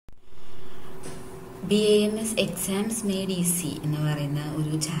BAMS Exams Made Easy എന്ന് പറയുന്ന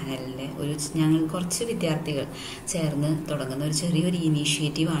ഒരു ചാനലിലെ ഞങ്ങൾ കുറച്ച് വിദ്യാർത്ഥികൾ ചേർന്ന് തുടങ്ങുന്ന ഒരു ചെറിയൊരു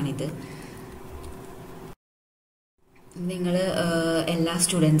ഇനീഷ്യേറ്റീവാണിത്. നിങ്ങൾ എല്ലാ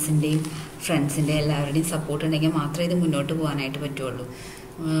സ്റ്റുഡൻസിൻ്റെയും ഫ്രണ്ട്സിൻ്റെയും എല്ലാവരുടെയും സപ്പോർട്ട് ഉണ്ടെങ്കിൽ മാത്രമേ ഇത് മുന്നോട്ട് പോകാനായിട്ട് പറ്റുള്ളൂ.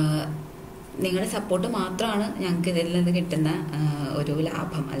 നിങ്ങളുടെ സപ്പോർട്ട് മാത്രമാണ് ഞങ്ങൾക്ക് ഇതിൽ നിന്ന് കിട്ടുന്ന ഒരു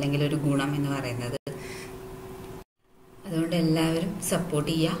ലാഭം അല്ലെങ്കിൽ ഒരു ഗുണം എന്ന് പറയുന്നത്. അതുകൊണ്ട് എല്ലാവരും സപ്പോർട്ട്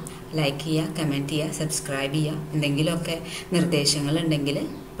ചെയ്യുക, ലൈക്ക് ചെയ്യുക, കമൻറ്റ് ചെയ്യുക, സബ്സ്ക്രൈബ് ചെയ്യുക. എന്തെങ്കിലുമൊക്കെ നിർദ്ദേശങ്ങളുണ്ടെങ്കിൽ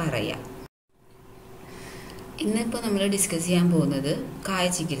പറയുക. ഇന്നിപ്പോൾ നമ്മൾ ഡിസ്കസ് ചെയ്യാൻ പോകുന്നത്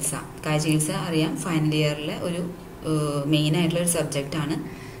കായചികിത്സ. കായചികിത്സ അറിയാം, ഫൈനൽ ഇയറിലെ ഒരു മെയിനായിട്ടുള്ള ഒരു സബ്ജക്റ്റാണ്.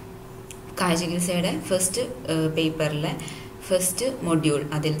 കായചികിത്സയുടെ ഫസ്റ്റ് പേപ്പറിലെ ഫസ്റ്റ് മൊഡ്യൂൾ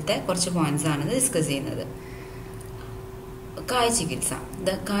അതിലത്തെ കുറച്ച് പോയിന്റ്സ് ആണ് ഡിസ്കസ് ചെയ്യുന്നത്. കായചികിത്സ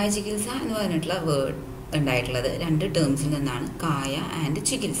എന്ന് പറഞ്ഞിട്ടുള്ള വേർഡ് ഉണ്ടായിട്ടുള്ളത് രണ്ട് ടേംസിൽ നിന്നാണ്, കായ ആൻഡ്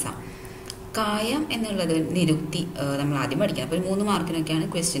ചികിത്സ. കായം എന്നുള്ളത് നിരുക്തി നമ്മൾ ആദ്യം പഠിക്കണം. അപ്പോൾ 3 മാർക്കിനൊക്കെയാണ്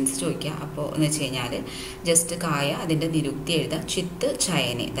ക്വസ്റ്റ്യൻസ് ചോദിക്കുക. അപ്പോൾ എന്ന് വെച്ച് കഴിഞ്ഞാൽ ജസ്റ്റ് കായ അതിൻ്റെ നിരുക്തി എഴുതാം. ചിത്ത്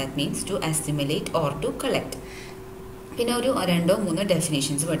ചയനെ, that means to assimilate or to collect. പിന്നെ ഒരു 2-3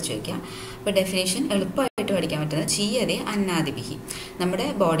 ഡെഫിനേഷൻസ് പഠിച്ചു വയ്ക്കുക. അപ്പോൾ ഡെഫിനേഷൻ എളുപ്പമായിട്ട് പഠിക്കാൻ പറ്റുന്നത് ചീയതെ അന്നാദിപിഹി, നമ്മുടെ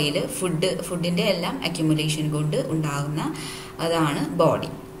ബോഡിയിൽ ഫുഡിൻ്റെ എല്ലാം അക്യുമുലേഷൻ കൊണ്ട് ഉണ്ടാകുന്ന അതാണ്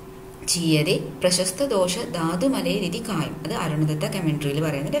ബോഡി. ചീയതെ പ്രശസ്ത ദോഷ ധാതുമലേ രീതി കായം, അത് അരുണദത്ത കമൻട്രിയിൽ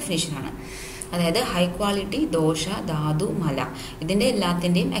പറയുന്ന ഡെഫിനേഷനാണ്. അതായത് ഹൈ ക്വാളിറ്റി ദോഷ ധാതു മല, ഇതിൻ്റെ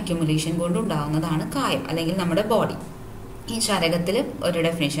എല്ലാത്തിൻ്റെയും അക്യുമുലേഷൻ കൊണ്ട് ഉണ്ടാകുന്നതാണ് കായം അല്ലെങ്കിൽ നമ്മുടെ ബോഡി. ഈ ശരകത്തിൽ ഒരു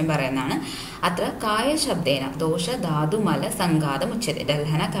ഡെഫിനേഷൻ പറയുന്നതാണ്. അത്ര കായ ശബ്ദേന ദോഷ ധാതു മല സംഘാതം ഉച്ചത്തെ,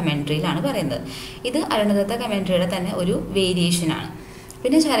 ഡൽഹന കമൻട്രിയിലാണ് പറയുന്നത്. ഇത് അരുണദത്ത കമൻട്രിയുടെ തന്നെ ഒരു വേരിയേഷനാണ്.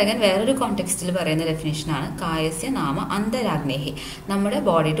 പിന്നെ ചരകൻ വേറൊരു കോണ്ടെക്സ്റ്റിൽ പറയുന്ന ഡെഫിനേഷനാണ് കായസ്യ നാമ അന്തരാഗ്നേഹി, നമ്മുടെ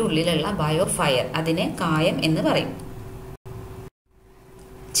ബോഡിയുടെ ഉള്ളിലുള്ള ബയോ ഫയർ, അതിനെ കായം എന്ന് പറയും.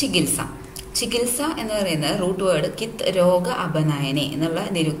 ചികിത്സ എന്ന് പറയുന്നത് റൂട്ട് വേർഡ് കിത്ത് രോഗ അപനയനെ എന്നുള്ള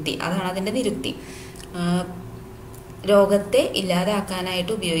നിരുക്തി, അതാണ് അതിൻ്റെ നിരുക്തി. രോഗത്തെ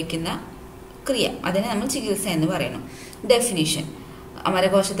ഇല്ലാതാക്കാനായിട്ട് ഉപയോഗിക്കുന്ന ക്രിയ, അതിനെ നമ്മൾ ചികിത്സ എന്ന് പറയുന്നു. ഡെഫിനിഷൻ,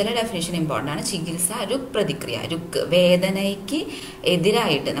 അമരകോശത്തിലെ ഡെഫിനിഷൻ ഇമ്പോർട്ടൻ്റ് ആണ്. ചികിത്സ രുക് പ്രതിക്രിയ, രുക്ക് വേദനയ്ക്ക്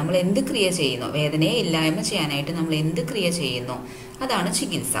എതിരായിട്ട് നമ്മൾ എന്ത് ക്രിയ ചെയ്യുന്നു, വേദനയെ ഇല്ലായ്മ ചെയ്യാനായിട്ട് നമ്മൾ എന്ത് ക്രിയ ചെയ്യുന്നു, അതാണ്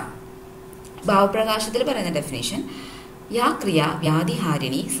ചികിത്സ. ഭാവപ്രകാശത്തിൽ പറയുന്ന ഡെഫിനിഷൻ, യാ ക്രിയ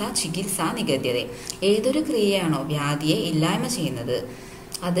വ്യാധിഹാരിണി സ ചികിത്സ നിഗദ്യത, ഏതൊരു ക്രിയയാണോ വ്യാധിയെ ഇല്ലായ്മ ചെയ്യുന്നത്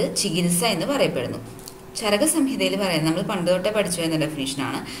അത് ചികിത്സ എന്ന് പറയപ്പെടുന്നു. ചരകസംഹിതയിൽ പറയുന്നത് നമ്മൾ പണ്ട് തൊട്ടേ പഠിച്ചു വരുന്ന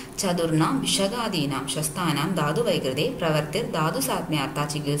ഡെഫിനിഷനാണ്. ചതുർണാം വിഷകാദീനാം ശസ്താനാം ധാതു വൈകൃതേ പ്രവർത്തിർ ധാതു സാജ്ഞാർത്ഥ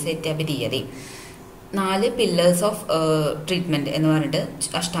ചികിത്സ ഇത്യഭിധീയതേ. 4 പില്ലേഴ്സ് ഓഫ് ട്രീറ്റ്മെന്റ് എന്ന് പറഞ്ഞിട്ട്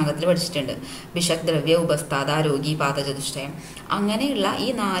അഷ്ടാംഗത്തിൽ പഠിച്ചിട്ടുണ്ട്. വിഷക്, ദ്രവ്യ, ഉപസ്ഥാത, രോഗി, പാതചതുഷ്ടയം. അങ്ങനെയുള്ള ഈ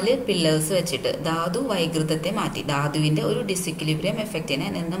 4 പില്ലേഴ്സ് വെച്ചിട്ട് ധാതു വൈകൃതത്തെ മാറ്റി, ധാതുവിന്റെ ഒരു ഡിസിക്വിലിബ്രിയം എഫക്റ്റിനെ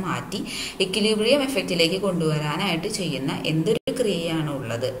നിന്ന് മാറ്റി ഇക്വിലിബ്രിയം എഫക്റ്റിലേക്ക് കൊണ്ടുവരാനായിട്ട് ചെയ്യുന്ന എന്തൊരു ക്രിയയാണോ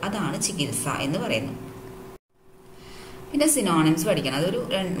ഉള്ളത് അതാണ് ചികിത്സ എന്ന് പറയുന്നത്. പിന്നെ സിനോണിംസ് പഠിക്കണം. അതൊരു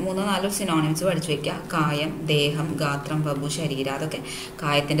 3-4 സിനോണിംസ് പഠിച്ചു വയ്ക്കുക. കായം, ദേഹം, ഗാത്രം, വപു, ശരീരം, അതൊക്കെ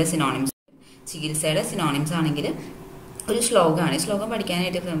കായത്തിന്റെ സിനോണിംസ്. ചികിത്സയുടെ സിനോണിംസ് ആണെങ്കിൽ ഒരു ശ്ലോകമാണ്. ശ്ലോകം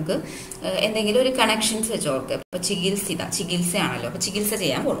പഠിക്കാനായിട്ട് നമുക്ക് എന്തെങ്കിലും ഒരു കണക്ഷൻസ് വെച്ച് ഓർക്കുക. ഇപ്പൊ ചികിത്സയാണല്ലോ, അപ്പൊ ചികിത്സ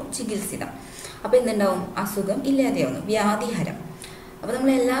ചെയ്യാൻ പോകണം. ചികിത്സിത അപ്പൊ എന്തുണ്ടാവും, അസുഖം ഇല്ലാതെയാവുന്നു. വ്യാധിഹരം, അപ്പൊ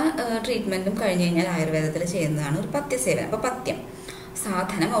നമ്മൾ എല്ലാ ട്രീറ്റ്മെന്റും കഴിഞ്ഞു കഴിഞ്ഞാൽ ആയുർവേദത്തിൽ ചെയ്യുന്നതാണ് ഒരു പഥ്യസേവനം. അപ്പൊ പഥ്യം,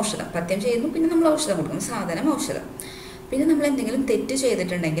 സാധനം, ഔഷധം. പഥ്യം ചെയ്യുന്നു, പിന്നെ നമ്മൾ ഔഷധം കൊടുക്കും. സാധനം, ഔഷധം. പിന്നെ നമ്മൾ എന്തെങ്കിലും തെറ്റ്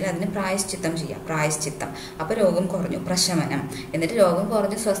ചെയ്തിട്ടുണ്ടെങ്കിൽ അതിന് പ്രായശ്ചിത്തം ചെയ്യാം. പ്രായശ്ചിത്തം, അപ്പൊ രോഗം കുറഞ്ഞു. പ്രശമനം, എന്നിട്ട് രോഗം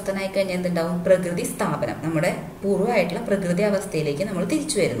കുറഞ്ഞ് സ്വസ്ഥനായി കഴിഞ്ഞാൽ എന്തുണ്ടാവും, പ്രകൃതി സ്ഥാപനം, നമ്മുടെ പൂർവ്വമായിട്ടുള്ള പ്രകൃതി അവസ്ഥയിലേക്ക് നമ്മൾ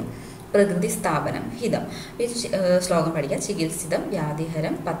തിരിച്ചു വരുന്നു. പ്രകൃതി സ്ഥാപനം, ഹിതം. ഈ ശ്ലോകം പഠിക്കുക. ചികിത്സിതം,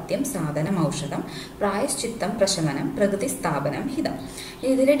 വ്യാധിഹരം, പഥ്യം, സാധനം, ഔഷധം, പ്രായശ്ചിത്തം, പ്രശമനം, പ്രകൃതി സ്ഥാപനം, ഹിതം.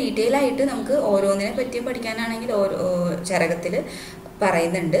 ഇതിന്റെ ഡീറ്റെയിൽ ആയിട്ട് നമുക്ക് ഓരോന്നിനെ പറ്റിയും പഠിക്കാനാണെങ്കിൽ ഓരോ ചരകത്തിൽ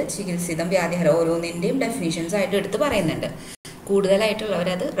പറയുന്നുണ്ട്. ചികിത്സിതം, വ്യാധിഹരം ഓരോന്നിന്റെയും ഡെഫിനിഷൻസ് ആയിട്ട് എടുത്ത് പറയുന്നുണ്ട്.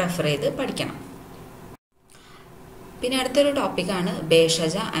 കൂടുതലായിട്ടുള്ളവരത് റെഫർ ചെയ്ത് പഠിക്കണം. പിന്നെ അടുത്തൊരു ടോപ്പിക്കാണ്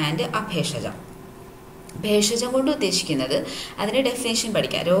ഭേഷജ ആൻഡ് അഭേഷജ. ഭേഷജം കൊണ്ട് ഉദ്ദേശിക്കുന്നത് അതിന്റെ ഡെഫിനേഷൻ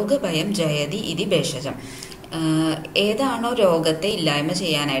പഠിക്കാം. രോഗഭയം ജയതി ഇതി ഭേഷജം, ഏതാണോ രോഗത്തെ ഇല്ലായ്മ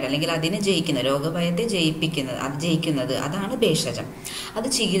ചെയ്യാനായിട്ട് അല്ലെങ്കിൽ അതിനെ ജയിക്കുന്നത്, രോഗഭയത്തെ ജയിക്കുന്നത് അതാണ് ഭേഷജം. അത്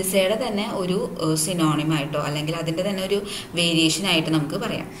ചികിത്സയുടെ തന്നെ ഒരു സിനോണിമായിട്ടോ അല്ലെങ്കിൽ അതിന്റെ തന്നെ ഒരു വേരിയേഷൻ ആയിട്ട് നമുക്ക്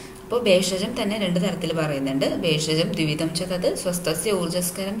പറയാം. അപ്പോൾ ഭേഷജം തന്നെ 2 തരത്തിൽ പറയുന്നുണ്ട്. ഭേഷജം ദ്വിവിധം ചത് സ്വസ്ഥസ്യ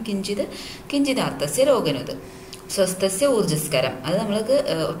ഊർജസ്കരം കിഞ്ചിതാർത്ഥസ്യ രോഗനുത്. സ്വസ്ഥസ്യ ഊർജസ്കരം, അത് നമ്മൾക്ക്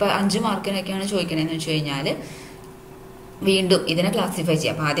ഇപ്പൊ 5 മാർക്കിനൊക്കെയാണ് ചോദിക്കണേന്ന് വെച്ച് കഴിഞ്ഞാൽ വീണ്ടും ഇതിനെ ക്ലാസിഫൈ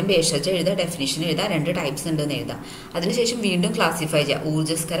ചെയ്യാം. അപ്പോൾ ആദ്യം ഭേഷജ എഴുതുക, ഡെഫിനിഷൻ എഴുതുക, 2 ടൈപ്സ് ഉണ്ടെന്ന് എഴുതുക. അതിനുശേഷം വീണ്ടും ക്ലാസിഫൈ ചെയ്യുക.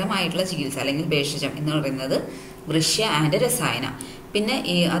 ഊർജസ്കരമായിട്ടുള്ള ചികിത്സ അല്ലെങ്കിൽ ഭേഷജം എന്ന് പറയുന്നത് വൃഷ്യ ആൻഡ് രസായന, പിന്നെ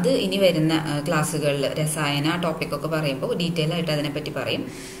അത് ഇനി വരുന്ന ക്ലാസ്സുകളിൽ രസായന ടോപ്പിക്കൊക്കെ പറയുമ്പോൾ ഡീറ്റെയിൽ ആയിട്ട് അതിനെപ്പറ്റി പറയും.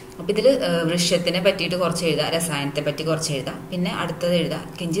 അപ്പോൾ ഇതിൽ വൃക്ഷത്തിനെ പറ്റിയിട്ട് കുറച്ച് എഴുതാം, രസായനത്തെ പറ്റി കുറച്ച് എഴുതാം. പിന്നെ അടുത്തത് എഴുതാം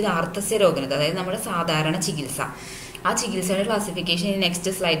കിഞ്ചിത് ആർത്തസ്യ രോഗനിത, അതായത് നമ്മുടെ സാധാരണ ചികിത്സ. ആ ചികിത്സയുടെ ക്ലാസിഫിക്കേഷൻ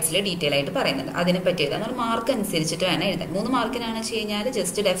നെക്സ്റ്റ് സ്ലൈഡ്സിൽ ഡീറ്റെയിൽ ആയിട്ട് പറയുന്നുണ്ട്. അതിനെപ്പറ്റി എഴുതാം. നമ്മൾ മാർക്ക് അനുസരിച്ചിട്ട് വേണം എഴുതാൻ. 3 മാർക്കിനാണ് വെച്ച് കഴിഞ്ഞാൽ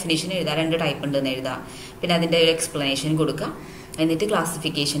ജസ്റ്റ് ഡെഫിനേഷൻ എഴുതാം, 2 ടൈപ്പ് ഉണ്ടെന്ന് എഴുതാം, പിന്നെ അതിൻ്റെ ഒരു എക്സ്പ്ലനേഷൻ കൊടുക്കുക, എന്നിട്ട്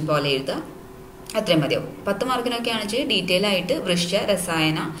ക്ലാസിഫിക്കേഷൻ പോലെ എഴുതുക, അത്രയും മതിയാവും. 10 മാർക്കിനൊക്കെയാണെന്ന് വെച്ചാൽ ഡീറ്റെയിൽ ആയിട്ട് വൃക്ഷ,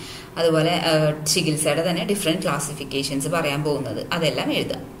 രസായന, അതുപോലെ ചികിത്സയുടെ തന്നെ ഡിഫറെൻറ്റ് ക്ലാസിഫിക്കേഷൻസ് പറയാൻ പോകുന്നത്, അതെല്ലാം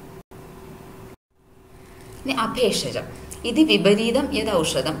എഴുതുക. ഇനി അഭേഷജം. ഇത് വിപരീതം യത്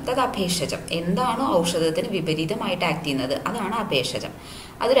ഔഷധം തത് അഭേഷജം. എന്താണോ ഔഷധത്തിന് വിപരീതമായിട്ട് ആക്ട് ചെയ്യുന്നത് അതാണ് അഭേഷജം.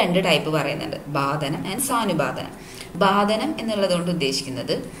 അത് 2 ടൈപ്പ് പറയുന്നുണ്ട്, ബാധനം ആൻഡ് സാനുബാധനം. ബാധനം എന്നുള്ളതുകൊണ്ട്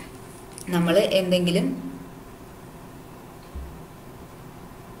ഉദ്ദേശിക്കുന്നത് നമ്മൾ എന്തെങ്കിലും,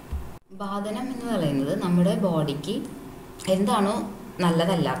 ബാധനം എന്ന് പറയുന്നത് നമ്മുടെ ബോഡിക്ക് എന്താണോ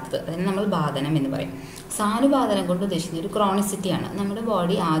നല്ലതല്ലാത്തത് അതിന് നമ്മൾ ബാധനം എന്ന് പറയും. സാനുബാധനം കൊണ്ട് ഉദ്ദേശിക്കുന്നത് ഒരു ക്രോണിസിറ്റിയാണ്. നമ്മുടെ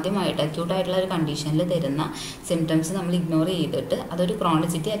ബോഡി ആദ്യമായിട്ട് അക്യൂട്ടായിട്ടുള്ള ഒരു കണ്ടീഷനിൽ തരുന്ന സിംറ്റംസ് നമ്മൾ ഇഗ്നോർ ചെയ്തിട്ട് അതൊരു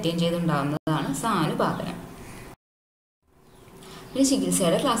ക്രോണിസിറ്റി അറ്റൈൻ ചെയ്തുണ്ടാകുന്നതാണ് സാനുബാധനം. പിന്നെ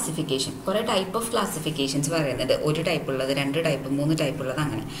ചികിത്സയുടെ ക്ലാസിഫിക്കേഷൻ, കുറേ ടൈപ്പ് ഓഫ് ക്ലാസിഫിക്കേഷൻസ് പറയുന്നുണ്ട്. 1 ടൈപ്പ് ഉള്ളത്, 2 ടൈപ്പ്, 3 ടൈപ്പ് ഉള്ളത്,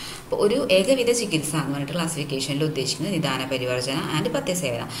 അങ്ങനെ. അപ്പോൾ ഒരു ഏകവിധ ചികിത്സ എന്ന് പറഞ്ഞിട്ട് ക്ലാസിഫിക്കേഷനിൽ ഉദ്ദേശിക്കുന്നത് നിദാന പരിവർജന ആൻഡ്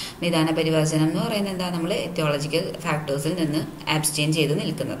പഥ്യസേവന. നിദാന പരിവർജനം എന്ന് പറയുന്നത് എന്താ, നമ്മൾ എത്തിയോളജിക്കൽ ഫാക്ടേഴ്സിൽ നിന്ന് ആബ്സ്റ്റെയിൻ ചെയ്ത്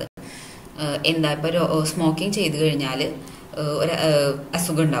നിൽക്കുന്നത്. എന്താ, ഇപ്പോൾ സ്മോക്കിംഗ് ചെയ്ത് കഴിഞ്ഞാൽ ഒരു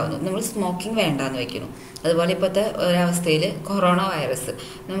അസുഖം ഉണ്ടാകുന്നു, നമ്മൾ സ്മോക്കിംഗ് വേണ്ടാന്ന് വെക്കുന്നു. അതുപോലെ ഇപ്പോഴത്തെ ഒരവസ്ഥയിൽ കൊറോണ വൈറസ്,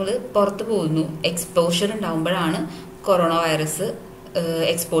 നമ്മൾ പുറത്ത് പോകുന്നു, എക്സ്പോഷർ ഉണ്ടാകുമ്പോഴാണ് കൊറോണ വൈറസ്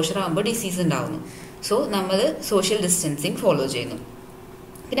എക്സ്പോഷർ ആകുമ്പോൾ ഡിസീസ് ഉണ്ടാകുന്നു. സോ നമ്മൾ സോഷ്യൽ ഡിസ്റ്റൻസിങ് ഫോളോ ചെയ്യുന്നു.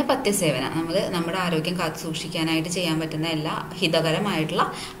 പിന്നെ പഥ്യസേവന, നമ്മൾ നമ്മുടെ ആരോഗ്യം കാത്തു സൂക്ഷിക്കാനായിട്ട് ചെയ്യാൻ പറ്റുന്ന എല്ലാ ഹിതകരമായിട്ടുള്ള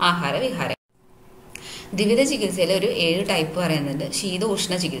ആഹാര വിഹാരം. ദ്വിവിധ ചികിത്സയിൽ ഒരു 7 ടൈപ്പ് പറയുന്നുണ്ട്. ശീത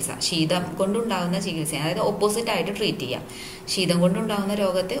ഉഷ്ണ ചികിത്സ, ശീതം കൊണ്ടുണ്ടാകുന്ന ചികിത്സ, അതായത് ഓപ്പോസിറ്റ് ആയിട്ട് ട്രീറ്റ് ചെയ്യുക. ശീതം കൊണ്ടുണ്ടാകുന്ന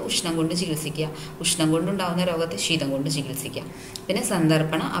രോഗത്തെ ഉഷ്ണം കൊണ്ട് ചികിത്സിക്കുക, ഉഷ്ണം കൊണ്ടുണ്ടാകുന്ന രോഗത്തെ ശീതം കൊണ്ട് ചികിത്സിക്കുക. പിന്നെ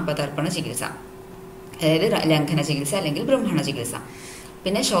സന്ദർപ്പണ അപതർപ്പണ ചികിത്സ, അതായത് ലംഘന ചികിത്സ അല്ലെങ്കിൽ ബ്രഹ്മണ ചികിത്സ.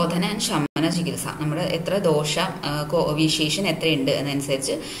 പിന്നെ ശോധന ആൻഡ് ശമന ചികിത്സ, നമ്മുടെ എത്ര ദോഷം വിശേഷൻ എത്രയുണ്ട്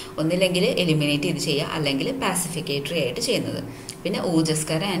എന്നനുസരിച്ച് ഒന്നില്ലെങ്കിൽ എലിമിനേറ്റ് ചെയ്ത് ചെയ്യുക, അല്ലെങ്കിൽ പാസിഫിക്കേറ്ററി ആയിട്ട് ചെയ്യുന്നത്. പിന്നെ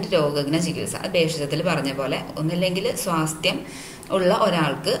ഊർജസ്കര ആൻഡ് രോഗഗ്ന ചികിത്സ, ഭേഷജത്തിൽ പറഞ്ഞ പോലെ ഒന്നില്ലെങ്കിൽ സ്വാസ്ഥ്യം ഉള്ള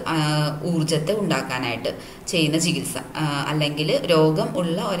ഒരാൾക്ക് ഊർജത്തെ ഉണ്ടാക്കാനായിട്ട് ചെയ്യുന്ന ചികിത്സ, അല്ലെങ്കിൽ രോഗം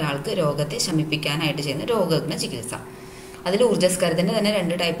ഉള്ള ഒരാൾക്ക് രോഗത്തെ ശമിപ്പിക്കാനായിട്ട് ചെയ്യുന്ന രോഗഗ്ന ചികിത്സ. അതിൽ ഊർജസ്കരത്തിന്റെ തന്നെ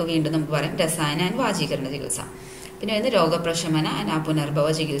 2 ടൈപ്പ് വീണ്ടും നമുക്ക് പറയാം, രസായന ആൻഡ് വാചീകരണ ചികിത്സ. പിന്നെ വരുന്ന രോഗപ്രശമന ആൻഡ് അപുനർഭവ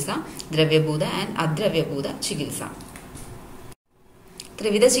ചികിത്സ, ദ്രവ്യഭൂത ആൻഡ് അദ്രവ്യഭൂത ചികിത്സ.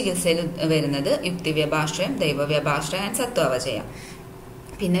 ത്രിവിധ ചികിത്സയിൽ വരുന്നത് യുക്തിവ്യഭാശ്രയം, ദൈവവ്യഭാശ്രയം ആൻഡ് സത്വാവചയം.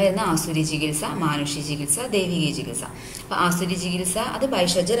 പിന്നെ വരുന്ന ആസുരി ചികിത്സ, മാനുഷി ചികിത്സ, ദൈവികി ചികിത്സ. അപ്പൊ ആസുരി ചികിത്സ അത്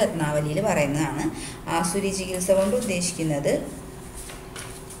ബൈഷജ രത്നാവലിയിൽ പറയുന്നതാണ്. ആസുരി ചികിത്സ കൊണ്ട് ഉദ്ദേശിക്കുന്നത്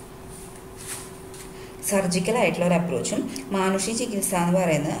സർജിക്കൽ ആയിട്ടുള്ള ഒരു അപ്രോച്ചും, മാനുഷി ചികിത്സ എന്ന്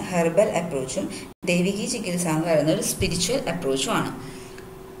പറയുന്നത് ഹെർബൽ അപ്രോച്ചും, ദൈവികി ചികിത്സ എന്ന് പറയുന്നത് ഒരു സ്പിരിച്വൽ അപ്രോച്ചും ആണ്.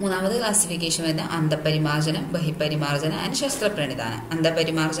 3ാമത് ക്ലാസിഫിക്കേഷൻ വരുന്ന അന്തപരിമാർജനം, ബഹിപരിമാർജന ആൻഡ് ശസ്ത്രപ്രണിധാനം.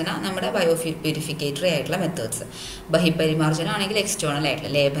 അന്തപരിമാർജന നമ്മുടെ പ്യൂരിഫിക്കേറ്ററി ആയിട്ടുള്ള മെത്തേഡ്സ്, ബഹിപരിമാർജന ആണെങ്കിൽ എക്സ്റ്റേണൽ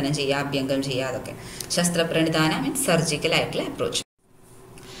ആയിട്ടുള്ള ലേപനം ചെയ്യുക, അഭ്യംഗം ചെയ്യുക, അതൊക്കെ. ശസ്ത്രപ്രണിധാനം മീൻസ് സർജിക്കൽ ആയിട്ടുള്ള അപ്രോച്ച്.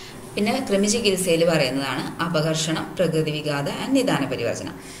 പിന്നെ കൃമിചികിത്സയിൽ പറയുന്നതാണ് അപകർഷണം, പ്രകൃതി വിഘാത ആൻഡ് നിദാന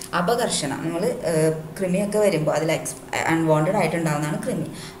പരിവർജനം. അപകർഷണം, നമ്മൾ കൃമിയൊക്കെ വരുമ്പോൾ അതിൽ അൺവാണ്ടഡ് ആയിട്ടുണ്ടാകുന്നതാണ് കൃമി.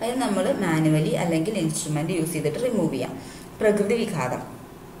 അതായത് നമ്മൾ മാനുവലി അല്ലെങ്കിൽ ഇൻസ്ട്രുമെന്റ് യൂസ് ചെയ്തിട്ട് റിമൂവ് ചെയ്യാം. പ്രകൃതി വിഘാതം,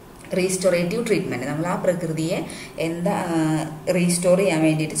 റീസ്റ്റോറേറ്റീവ് ട്രീറ്റ്മെന്റ്, നമ്മൾ ആ പ്രകൃതിയെ റീസ്റ്റോർ ചെയ്യാൻ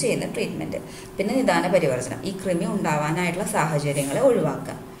വേണ്ടിയിട്ട് ചെയ്യുന്ന ട്രീറ്റ്മെന്റ്. പിന്നെ നിദാന പരിവർജനം, ഈ കൃമി ഉണ്ടാവാനായിട്ടുള്ള സാഹചര്യങ്ങളെ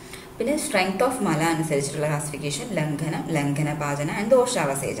ഒഴിവാക്കുക. പിന്നെ സ്ട്രെങ്ത് ഓഫ് മല അനുസരിച്ചിട്ടുള്ള ക്ലാസിഫിക്കേഷൻ ലംഘനം, ലംഘനപാചന ആൻഡ്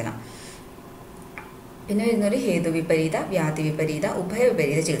ദോഷാവസേചനം. പിന്നെ വരുന്നൊരു ഹേതുവിപരീത, വ്യാധി വിപരീത,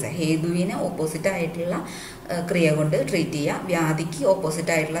 ഉഭയവിപരീത ചികിത്സ. ഹേതുവിന് ഓപ്പോസിറ്റ് ആയിട്ടുള്ള ക്രിയ കൊണ്ട് ട്രീറ്റ് ചെയ്യുക, വ്യാധിക്ക്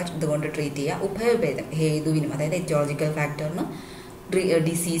ഓപ്പോസിറ്റ് ആയിട്ടുള്ള ഇതുകൊണ്ട് ട്രീറ്റ് ചെയ്യുക. ഉഭയവിപരീതം, ഹേതുവിനും അതായത് എറ്റിയോളജിക്കൽ ഫാക്ടറിനും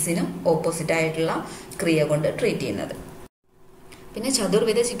ഡിസീസിനും ഓപ്പോസിറ്റ് ആയിട്ടുള്ള ക്രിയ കൊണ്ട് ട്രീറ്റ് ചെയ്യുന്നത്. പിന്നെ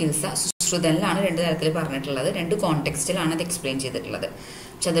ചതുർവിധ ചികിത്സ സുശ്രുതനിലാണ് 2 തരത്തിൽ പറഞ്ഞിട്ടുള്ളത്, 2 കോണ്ടെക്സ്റ്റിലാണ് അത് എക്സ്പ്ലെയിൻ ചെയ്തിട്ടുള്ളത്.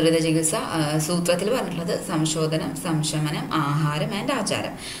 ചതുർവിധ ചികിത്സ സൂത്രത്തിൽ പറഞ്ഞിട്ടുള്ളത് സംശോധനം, സംശമനം, ആഹാരം ആൻഡ്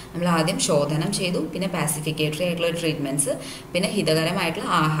ആചാരം. നമ്മൾ ആദ്യം ശോധനം ചെയ്തു, പിന്നെ പാസിഫിക്കേറ്ററി ആയിട്ടുള്ള ട്രീറ്റ്മെന്റ്സ്, പിന്നെ ഹിതകരമായിട്ടുള്ള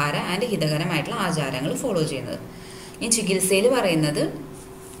ആഹാര ആൻഡ് ഹിതകരമായിട്ടുള്ള ആചാരങ്ങൾ ഫോളോ ചെയ്യുന്നത്. ഈ ചികിത്സയിൽ പറയുന്നത്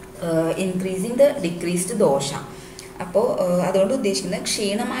ഇൻക്രീസിങ് ദ ഡിക്രീസ്ഡ് ദോഷ. അപ്പോൾ അതുകൊണ്ട് ഉദ്ദേശിക്കുന്നത്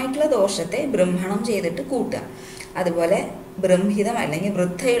ക്ഷീണമായിട്ടുള്ള ദോഷത്തെ ബ്രഹ്മണം ചെയ്തിട്ട് കൂട്ടുക. അതുപോലെ ബ്രഹ്മിതം അല്ലെങ്കിൽ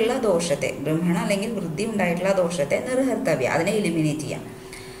വൃദ്ധയുള്ള ദോഷത്തെ, ബ്രഹ്മണ അല്ലെങ്കിൽ വൃദ്ധി ഉണ്ടായിട്ടുള്ള ദോഷത്തെ നിർഹർത്തവ്യ, അതിനെ എലിമിനേറ്റ് ചെയ്യാം.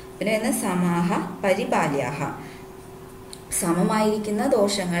 പിന്നെ വരുന്ന സമാഹ പരിപാല്യാഹ, സമമായിരിക്കുന്ന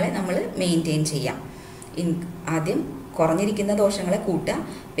ദോഷങ്ങളെ നമ്മൾ മെയിൻറ്റെയിൻ ചെയ്യാം. ആദ്യം കുറഞ്ഞിരിക്കുന്ന ദോഷങ്ങളെ കൂട്ടുക,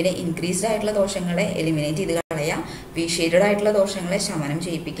 പിന്നെ ഇൻക്രീസ്ഡ് ആയിട്ടുള്ള ദോഷങ്ങളെ എലിമിനേറ്റ് ചെയ്ത് കളയുക, വിഷേഡഡ് ആയിട്ടുള്ള ദോഷങ്ങളെ ശമനം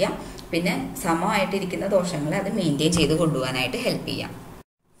ചെയ്യിപ്പിക്കുക, പിന്നെ സമമായിട്ടിരിക്കുന്ന ദോഷങ്ങളെ അത് മെയിൻറ്റെയിൻ ചെയ്ത് കൊണ്ടുപോകാനായിട്ട് ഹെൽപ്പ് ചെയ്യാം.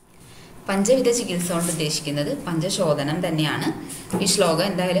 പഞ്ചവിധ ചികിത്സ കൊണ്ട് ഉദ്ദേശിക്കുന്നത് പഞ്ചശോധനം തന്നെയാണ്. ഈ ശ്ലോകം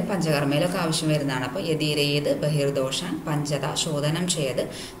എന്തായാലും പഞ്ചകർമ്മയിലൊക്കെ ആവശ്യം വരുന്നതാണ്. അപ്പോൾ യതീരേത് ബഹിർദോഷാൻ പഞ്ചത ശോധനം ചെയ്ത്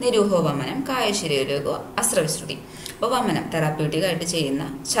നിരൂഹോ വമനം കായശരീരോ അസ്രവിശ്രുതി. അപ്പോൾ വമനം തെറാപ്യൂട്ടിക് ആയിട്ട് ചെയ്യുന്ന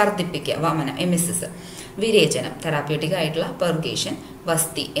ഛർദിപ്പിക്കുക, വമനം എമിസിസ്. വിരേചനം തെറാപ്യൂട്ടിക് ആയിട്ടുള്ള പെർഗേഷൻ.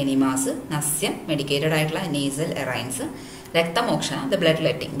 വസ്തി എനിമാസ്. നസ്യം മെഡിക്കേറ്റഡ് ആയിട്ടുള്ള nasal എറൈൻസ്. രക്തമോക്ഷണം the blood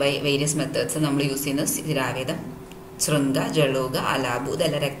letting by various methods നമ്മൾ യൂസ് ചെയ്യുന്ന സ്ഥിരാവേദം, ശൃംഗ, ജളൂക, അലാബു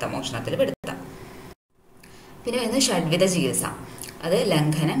ഇതെല്ലാം രക്തമോക്ഷണത്തിൽ പെടുത്താം. പിന്നെ വരുന്നത് ഷഡ്വിധ ചികിത്സ. അത്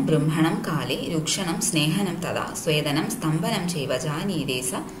ലംഘനം, ബൃംഹണം, കാലി, രൂക്ഷണം, സ്നേഹനം തഥാ സ്വേദനം, സ്തംഭനം ചെയ്വ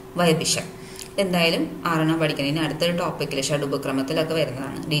ജാനീരേസ വൈഭിഷം. എന്തായാലും 6 പഠിക്കണം. ഇനി അടുത്തൊരു ടോപ്പിക്കിൽ ഷഡുപക്രമത്തിലൊക്കെ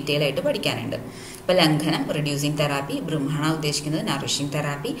വരുന്നതാണ്, ഡീറ്റെയിൽ ആയിട്ട് പഠിക്കാനുണ്ട്. അപ്പോൾ ലംഘനം റിഡ്യൂസിങ് തെറാപ്പി, ബൃംഹണ ഉദ്ദേശിക്കുന്നത് nourishing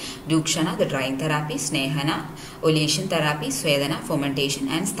therapy, രൂക്ഷണ the drying therapy, സ്നേഹന ഒലീഷൻ therapy, സ്വേദന ഫൊമന്റേഷൻ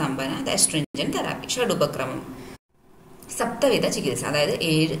and സ്തംഭന the അസ്ട്രിഞ്ചൻ therapy. ഷഡുപക്രമം. സപ്തവിധ ചികിത്സ, അതായത്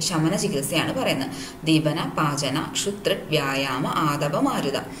 7 ശമന ചികിത്സയാണ് പറയുന്നത്. ദീപന, പാചന, ക്ഷുത്രിക്, വ്യായാമ, ആതപ,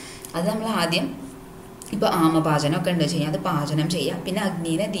 മാരുത. അത് നമ്മൾ ആദ്യം ഇപ്പോൾ ആമപാചനമൊക്കെ ഉണ്ട് ചെയ്യാം, അത് പാചനം ചെയ്യുക. പിന്നെ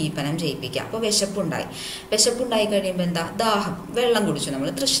അഗ്നിനെ ദീപനം ചെയ്യിപ്പിക്കുക. അപ്പോൾ വിശപ്പുണ്ടായി കഴിയുമ്പോൾ എന്താ, ദാഹം, വെള്ളം കുടിച്ചു നമ്മൾ,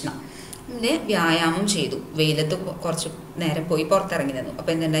 തൃഷ്ണ. പിന്നെ വ്യായാമം ചെയ്തു, വെയിലത്ത് കുറച്ച് നേരം പോയി പുറത്തിറങ്ങി നിന്നു,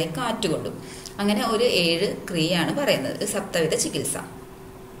 അപ്പോൾ എന്തുണ്ടായി, കാറ്റ് കൊണ്ടു. അങ്ങനെ ഒരു 7 ക്രിയയാണ് പറയുന്നത് സപ്തവിധ ചികിത്സ.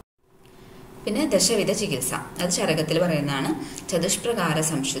 പിന്നെ ദശവിധ ചികിത്സ, അത് ചരകത്തിൽ പറയുന്നതാണ്. ചതുഷ്പ്രകാര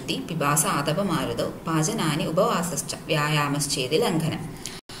സംശുദ്ധി, പിപാസ, ആതപ, മാരുതോ, പാചനാനി, ഉപവാസശ്ച, വ്യായാമശ്ചേതി, ലംഘനം.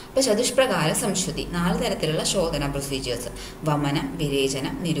 അപ്പോൾ ചതുഷ്പ്രകാര സംശുദ്ധി 4 തരത്തിലുള്ള ശോധന പ്രൊസീജിയേഴ്സ്. വമനം,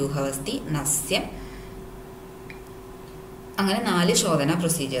 വിരേചനം, നിരൂഹവസ്തി, നസ്യം, അങ്ങനെ 4 ശോധന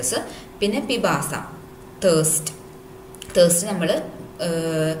പ്രൊസീജിയേഴ്സ്. പിന്നെ പിപാസ, തേഴ്സ്റ്റ് നമ്മൾ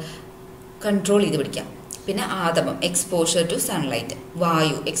കൺട്രോൾ ചെയ്ത് പിടിക്കാം. പിന്നെ ആതപം, എക്സ്പോഷർ ടു സൺലൈറ്റ്.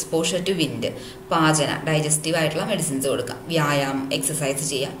 വായു, എക്സ്പോഷർ ടു വിൻഡ്. പാചന, ഡൈജസ്റ്റീവ് ആയിട്ടുള്ള മെഡിസിൻസ് കൊടുക്കാം. വ്യായാമം, എക്സസൈസ്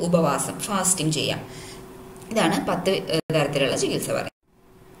ചെയ്യാം. ഉപവാസം, ഫാസ്റ്റിംഗ് ചെയ്യാം. ഇതാണ് 10 തരത്തിലുള്ള ചികിത്സ പറയുന്നത്.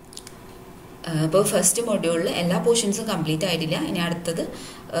 ഇപ്പോൾ ഫസ്റ്റ് മൊഡ്യൂളിൽ എല്ലാ പോർഷൻസും കംപ്ലീറ്റ് ആയിട്ടില്ല. ഇനി അടുത്തത്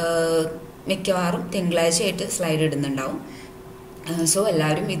മിക്കവാറും തിങ്കളാഴ്ചയായിട്ട് സ്ലൈഡ് ഇടുന്നുണ്ടാവും. സോ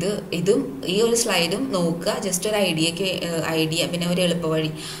എല്ലാവരും ഇതും ഈ ഒരു സ്ലൈഡും നോക്കുക. ജസ്റ്റ് ഒരു ഐഡിയ പിന്നെ ഒരു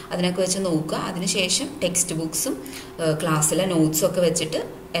എളുപ്പവഴി അതിനൊക്കെ വെച്ച് നോക്കുക. അതിനുശേഷം ടെക്സ്റ്റ് ബുക്സും ക്ലാസ്സിലെ നോട്ട്സും ഒക്കെ വെച്ചിട്ട്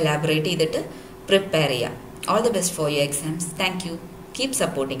എലാബറേറ്റ് ചെയ്തിട്ട് പ്രിപ്പയർ ചെയ്യുക. All the best for your exams. Thank you. Keep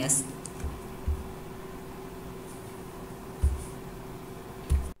supporting us.